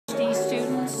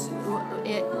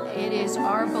it is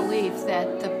our belief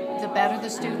that the better the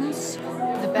students,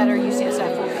 the better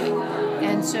UCSF will be.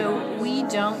 And so we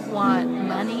don't want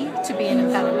money to be an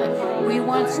impediment. We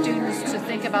want students to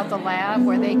think about the lab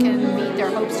where they can meet their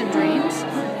hopes and dreams.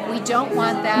 We don't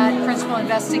want that principal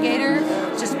investigator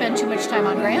to spend too much time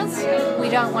on grants. We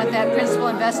don't want that principal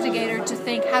investigator to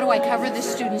think, how do I cover this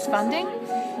student's funding?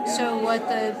 So what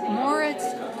the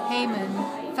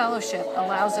Moritz-Heyman Fellowship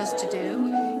allows us to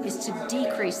do is to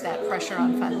decrease that pressure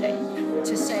on funding,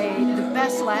 to say the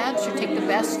best labs should take the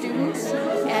best students,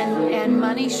 and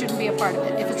money shouldn't be a part of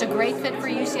it. If it's a great fit for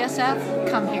UCSF,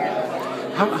 come here.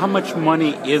 How much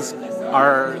money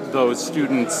are those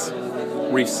students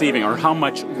receiving, or how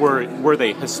much were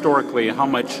they historically? How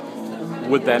much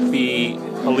would that be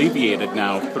alleviated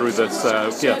now through this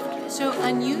gift? So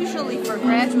unusually for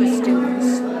graduate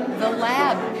students, the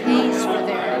lab pays for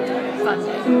their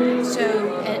funding.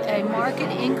 So a market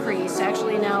increase,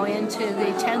 actually now into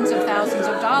the tens of thousands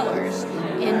of dollars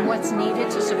in what's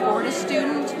needed to support a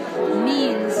student,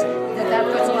 means that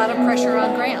puts a lot of pressure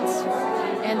on grants.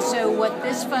 And so what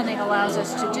this funding allows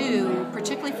us to do,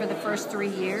 particularly for the first 3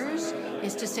 years,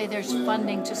 is to say there's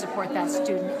funding to support that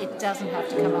student. It doesn't have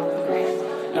to come out of the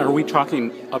grant. Are we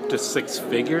talking up to 6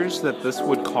 figures that this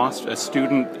would cost a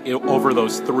student over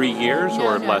those 3 years,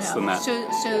 or less than that? So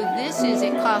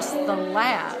it costs the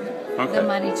lab the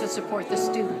money to support the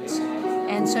students.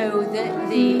 And so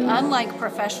the unlike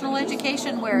professional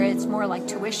education, where it's more like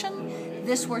tuition,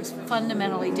 this works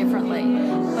fundamentally differently.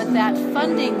 But that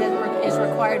funding that is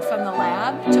required from the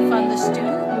lab to fund the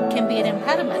student can be an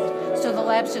impediment. So the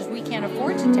lab says, we can't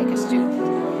afford to take a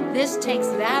student. This takes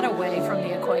that away from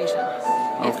the equation.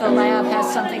 If the lab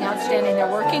has something outstanding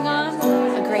they're working on,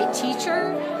 a great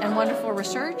teacher, and wonderful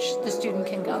research, the student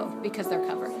can go because they're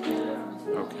covered.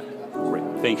 Okay, great.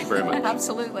 Thank you very much.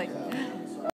 Absolutely.